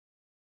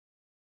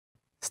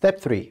Step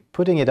 3,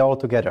 putting it all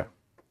together.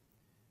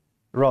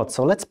 Rod,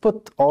 so let's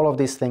put all of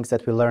these things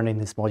that we learned in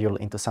this module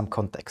into some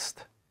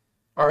context.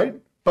 All right,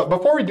 but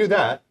before we do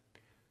that,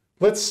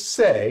 let's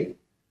say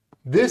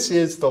this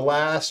is the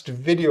last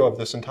video of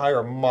this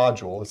entire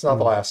module. It's not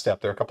the last step.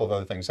 There are a couple of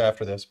other things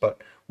after this,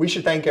 but we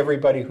should thank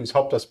everybody who's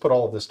helped us put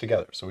all of this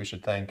together. So we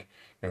should thank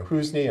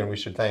Husni, and we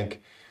should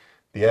thank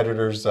the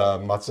editors,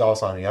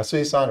 Matsuzawa-san and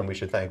Yasui-san, and we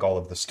should thank all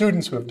of the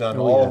students who have done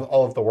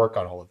all of the work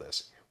on all of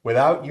this.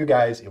 Without you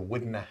guys, it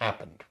wouldn't have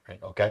happened, right?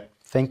 Okay?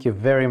 Thank you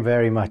very,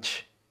 very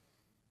much.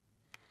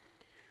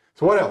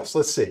 So what else?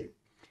 Let's see.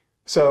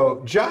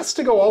 So just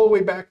to go all the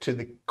way back to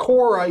the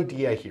core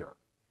idea here,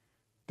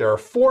 there are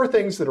 4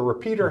 things that a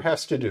repeater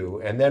has to do,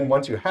 and then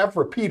once you have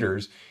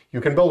repeaters, you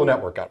can build a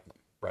network out of them,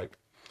 right?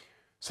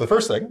 So the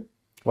first thing?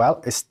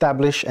 Well,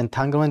 establish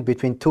entanglement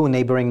between 2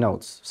 neighboring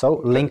nodes.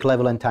 So link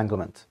level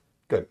entanglement.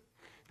 Good.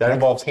 That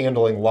involves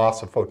handling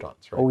loss of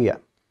photons, right? Oh yeah.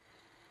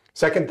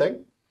 Second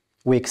thing?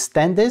 We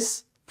extend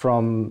this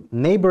from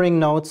neighboring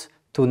nodes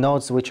to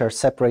nodes which are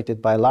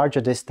separated by a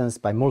larger distance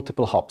by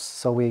multiple hops.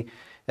 So we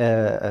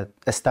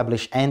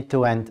establish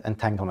end-to-end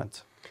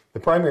entanglement. The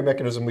primary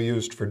mechanism we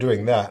used for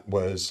doing that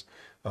was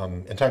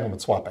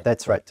entanglement swapping.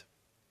 That's right.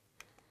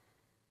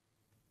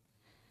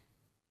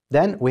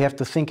 Then we have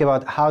to think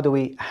about how do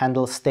we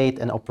handle state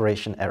and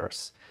operation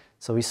errors.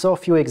 So we saw a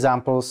few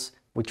examples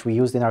which we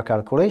used in our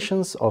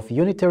calculations of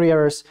unitary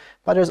errors,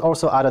 but there's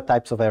also other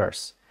types of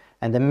errors.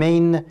 And the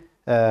main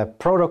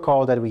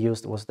protocol that we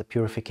used was the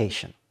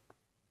purification.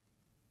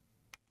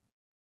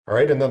 All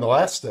right, and then the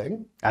last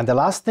thing? And the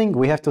last thing,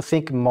 we have to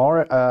think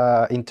more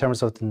in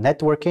terms of the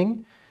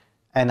networking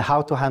and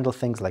how to handle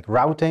things like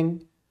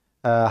routing,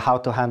 how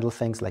to handle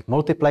things like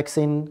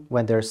multiplexing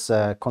when there's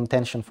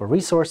contention for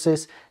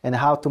resources, and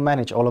how to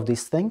manage all of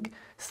these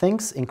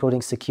things,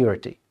 including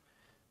security.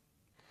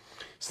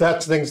 So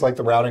that's things like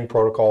the routing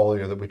protocol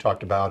that we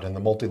talked about and the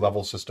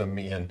multi-level system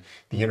in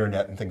the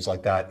internet and things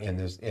like that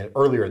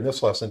earlier in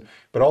this lesson,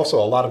 but also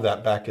a lot of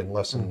that back in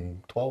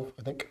lesson 12,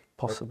 I think?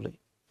 Possibly.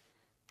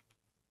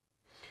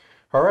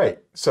 All right,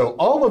 so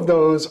all of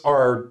those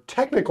are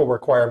technical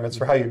requirements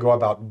for how you go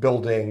about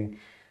building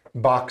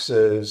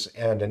boxes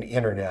and an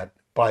internet,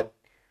 but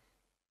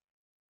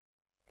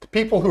the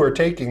people who are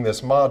taking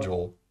this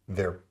module,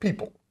 they're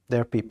people.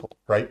 They're people.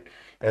 Right?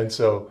 And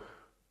so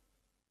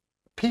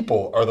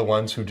people are the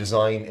ones who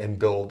design and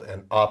build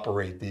and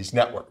operate these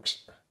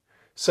networks.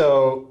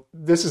 So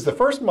this is the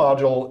first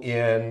module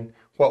in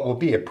what will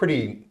be a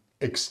pretty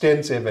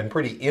extensive and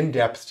pretty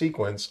in-depth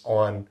sequence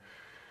on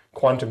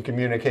quantum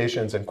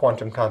communications and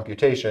quantum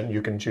computation.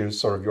 You can choose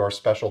sort of your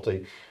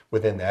specialty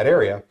within that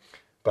area.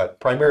 But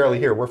primarily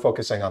here, we're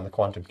focusing on the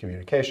quantum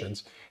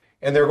communications.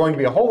 And there are going to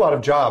be a whole lot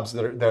of jobs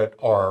that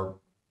are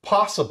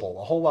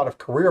possible, a whole lot of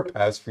career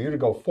paths for you to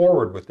go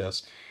forward with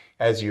this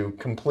as you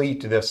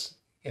complete this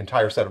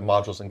entire set of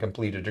modules and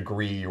complete a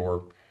degree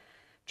or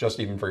just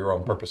even for your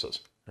own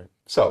purposes.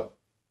 So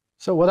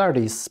what are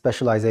these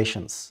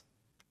specializations?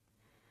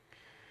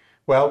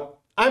 Well,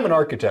 I'm an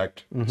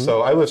architect,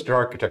 so I listed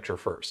architecture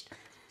first.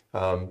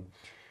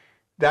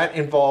 That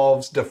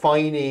involves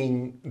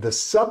defining the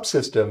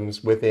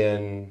subsystems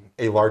within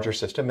a larger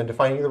system and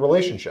defining the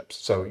relationships.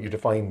 So you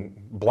define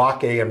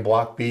block A and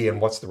block B and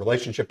what's the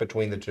relationship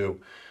between the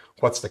two,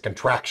 what's the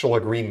contractual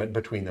agreement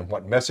between them,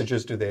 what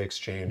messages do they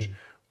exchange,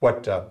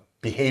 what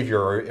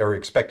behavior are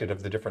expected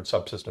of the different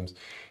subsystems.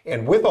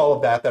 And with all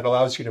of that, that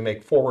allows you to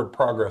make forward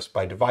progress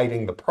by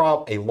dividing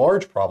a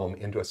large problem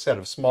into a set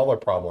of smaller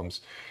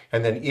problems,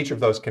 and then each of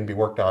those can be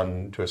worked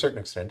on to a certain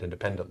extent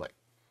independently.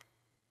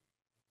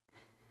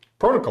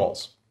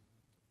 Protocols.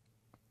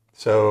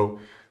 So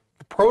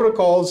the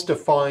protocols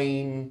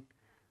define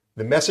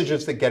the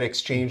messages that get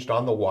exchanged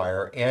on the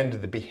wire and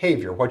the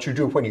behavior, what you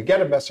do when you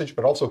get a message,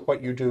 but also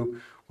what you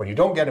do when you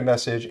don't get a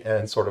message,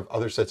 and sort of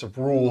other sets of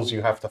rules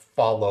you have to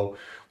follow,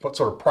 what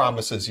sort of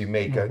promises you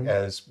make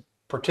as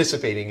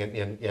participating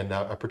in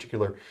a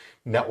particular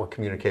network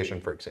communication,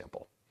 for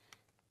example.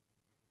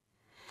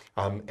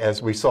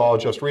 As we saw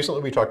just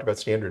recently, we talked about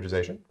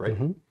standardization, right?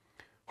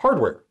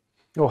 Hardware.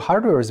 Oh,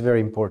 hardware is very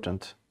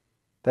important.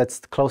 That's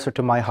closer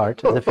to my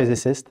heart as a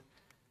physicist.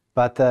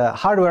 But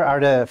hardware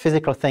are the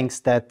physical things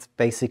that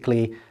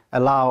basically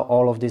allow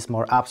all of these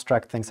more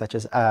abstract things such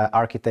as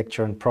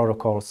architecture and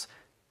protocols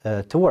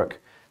to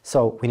work.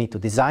 So we need to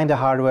design the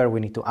hardware,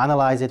 we need to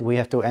analyze it, we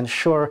have to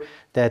ensure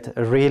that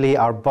really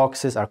our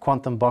boxes, our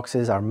quantum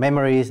boxes, our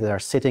memories that are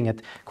sitting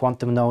at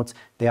quantum nodes,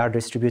 they are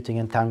distributing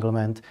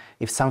entanglement.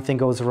 If something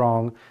goes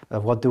wrong,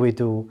 what do we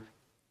do?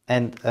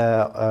 And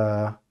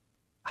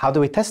how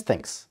do we test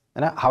things?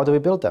 And how do we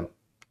build them?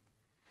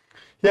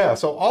 Yeah,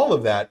 so all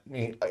of that,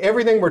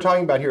 everything we're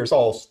talking about here is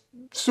all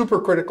super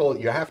critical.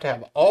 You have to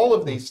have all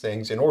of these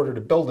things in order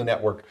to build a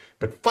network.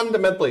 But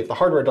fundamentally, if the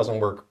hardware doesn't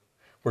work,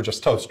 we're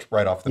just toast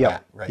right off the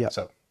bat, right?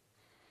 So,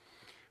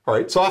 all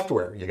right,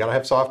 software. You got to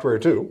have software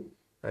too,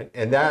 right?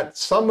 And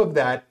some of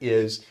that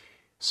is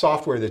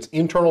software that's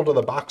internal to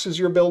the boxes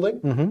you're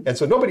building. And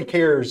so nobody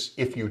cares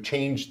if you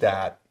change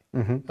that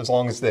as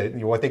long as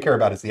what they care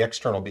about is the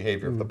external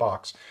behavior of the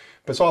box.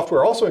 But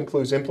software also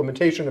includes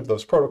implementation of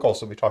those protocols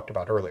that we talked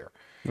about earlier.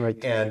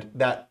 Right. And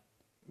that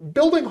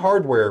building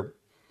hardware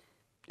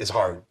is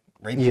hard,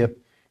 right? Yep.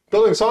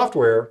 Building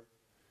software,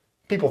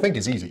 people think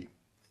is easy,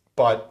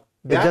 but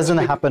it doesn't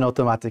happen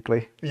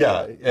automatically.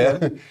 Yeah,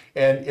 and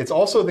it's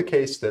also the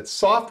case that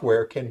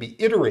software can be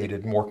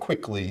iterated more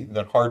quickly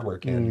than hardware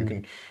can. You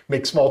can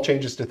make small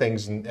changes to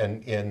things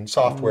in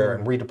software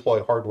and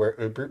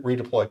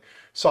redeploy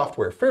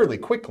software fairly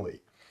quickly.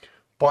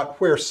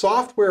 But where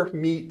software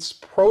meets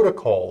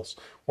protocols,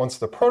 once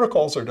the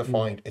protocols are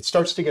defined, it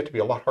starts to get to be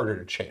a lot harder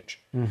to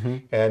change.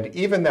 And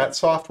even that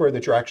software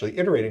that you're actually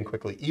iterating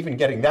quickly, even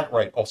getting that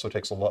right also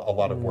takes a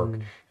lot of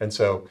work. And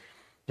so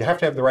you have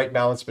to have the right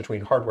balance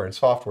between hardware and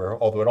software,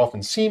 although it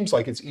often seems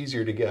like it's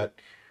easier to get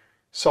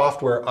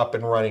software up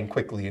and running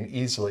quickly and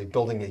easily,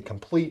 building a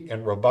complete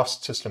and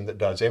robust system that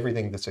does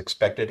everything that's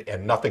expected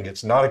and nothing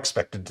it's not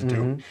expected to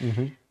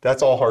do.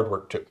 That's all hard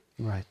work too.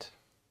 Right.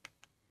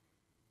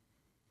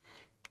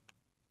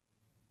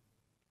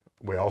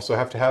 We also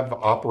have to have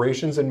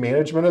operations and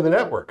management of the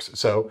networks.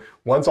 So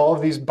once all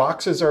of these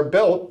boxes are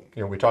built,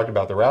 we talked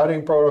about the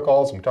routing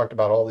protocols, and we talked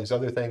about all these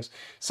other things.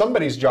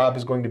 Somebody's job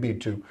is going to be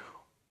to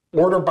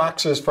order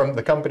boxes from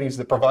the companies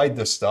that provide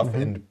this stuff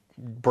and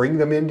bring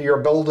them into your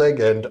building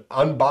and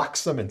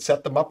unbox them and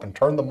set them up and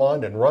turn them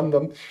on and run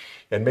them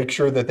and make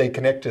sure that they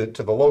connect to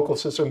the local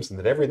systems and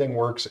that everything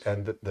works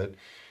and that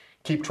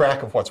keep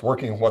track of what's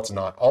working and what's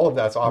not. All of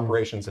that's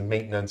operations and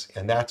maintenance,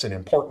 and that's an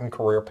important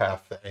career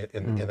path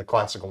in the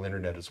classical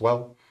internet as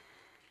well.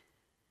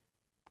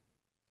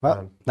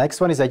 Well, next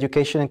one is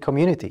education and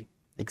community.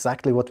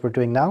 Exactly what we're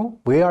doing now.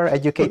 We are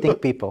educating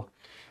people.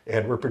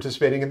 And we're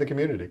participating in the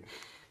community.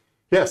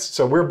 Yes,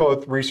 so we're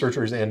both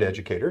researchers and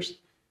educators.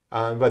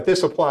 But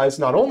this applies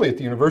not only at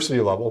the university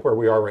level, where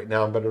we are right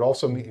now, but it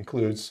also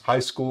includes high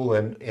school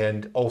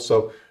and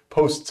also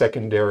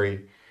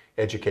post-secondary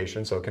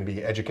education. So it can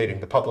be educating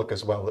the public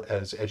as well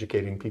as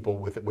educating people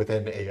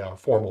within a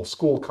formal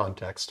school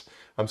context.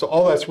 So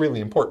all that's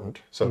really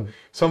important. So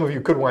some of you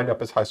could wind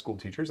up as high school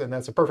teachers, and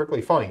that's a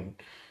perfectly fine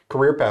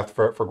career path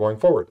for going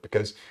forward,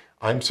 because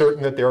I'm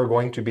certain that there are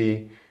going to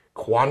be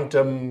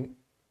quantum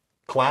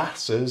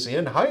classes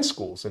in high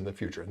schools in the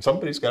future, and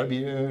somebody's got to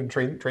be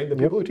train the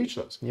people who teach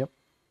those.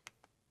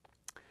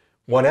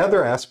 One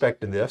other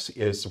aspect in this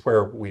is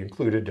where we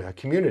included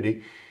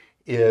community,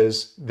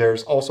 is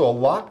there's also a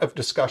lot of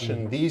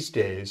discussion these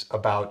days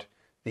about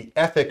the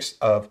ethics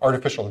of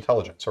artificial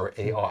intelligence, or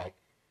AI.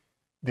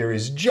 There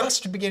is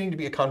just beginning to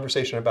be a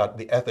conversation about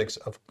the ethics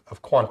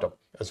of quantum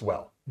as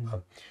well.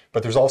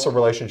 But there's also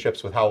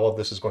relationships with how all of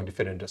this is going to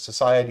fit into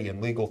society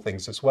and legal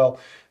things as well,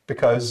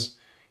 because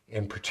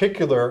in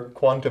particular,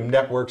 quantum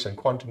networks and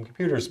quantum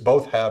computers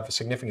both have a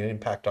significant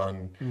impact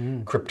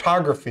on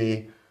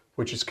cryptography,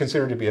 which is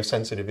considered to be a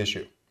sensitive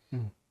issue.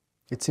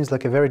 It seems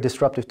like a very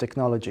disruptive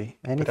technology.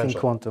 Anything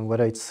quantum,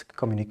 whether it's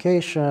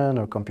communication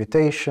or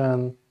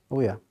computation.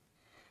 Oh, yeah.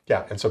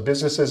 Yeah, and so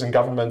businesses and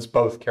governments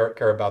both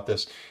care about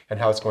this and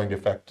how it's going to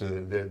affect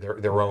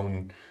their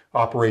own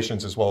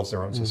operations as well as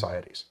their own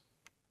societies.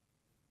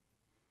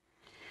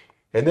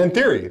 And then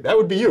theory, that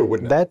would be you,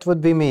 wouldn't it? That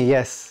would be me,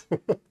 yes.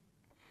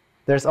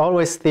 There's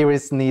always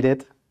theories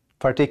needed,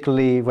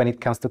 particularly when it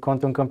comes to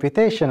quantum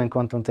computation and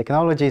quantum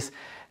technologies.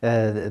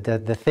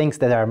 The things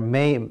that are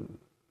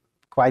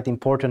quite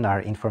important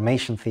are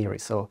information theory.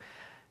 So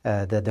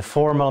the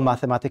formal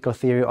mathematical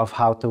theory of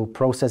how to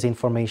process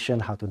information,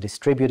 how to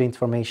distribute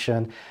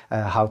information,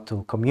 how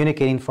to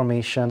communicate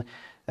information.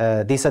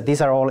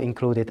 These are all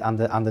included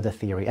under the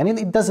theory. And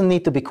it doesn't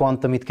need to be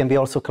quantum, it can be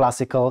also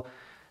classical,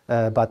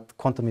 but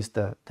quantum is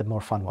the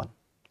more fun one,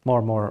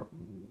 more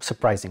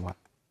surprising one.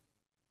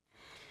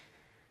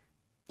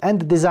 And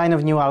the design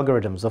of new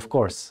algorithms, of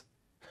course.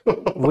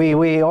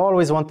 we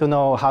always want to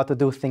know how to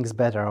do things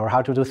better, or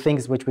how to do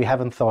things which we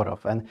haven't thought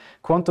of. And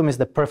quantum is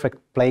the perfect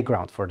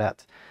playground for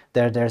that.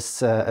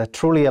 There's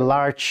truly a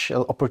large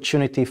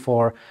opportunity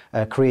for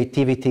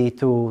creativity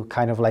to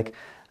kind of like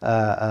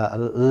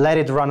let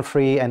it run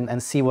free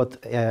and see what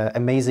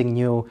amazing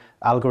new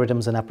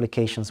algorithms and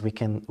applications we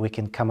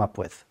can come up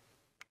with.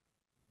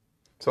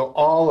 So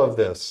all of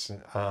this,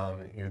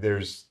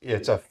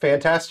 it's a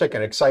fantastic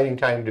and exciting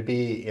time to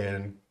be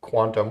in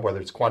quantum,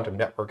 whether it's quantum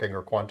networking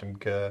or quantum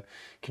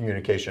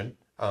communication.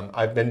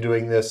 I've been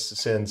doing this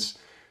since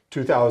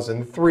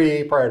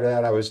 2003. Prior to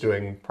that, I was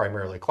doing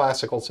primarily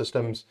classical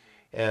systems,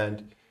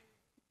 and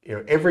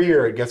every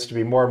year it gets to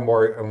be more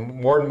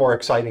and more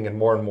exciting and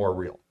more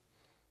real.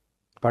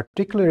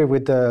 Particularly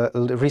with the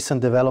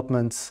recent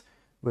developments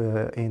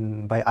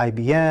by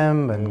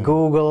IBM and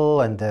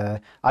Google and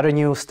other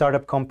new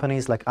startup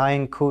companies like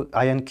IonQ,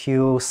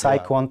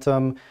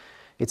 PsiQuantum.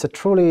 It's a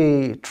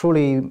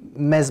truly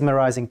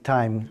mesmerizing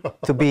time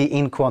to be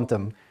in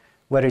quantum,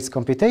 whether it's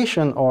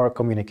computation or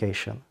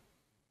communication.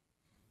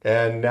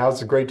 And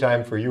now's a great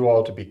time for you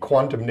all to be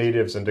quantum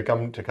natives and to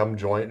come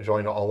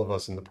join all of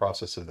us in the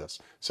process of this.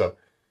 So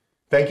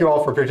thank you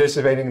all for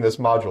participating in this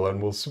module,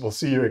 and we'll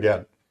see you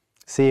again.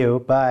 See you.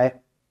 Bye.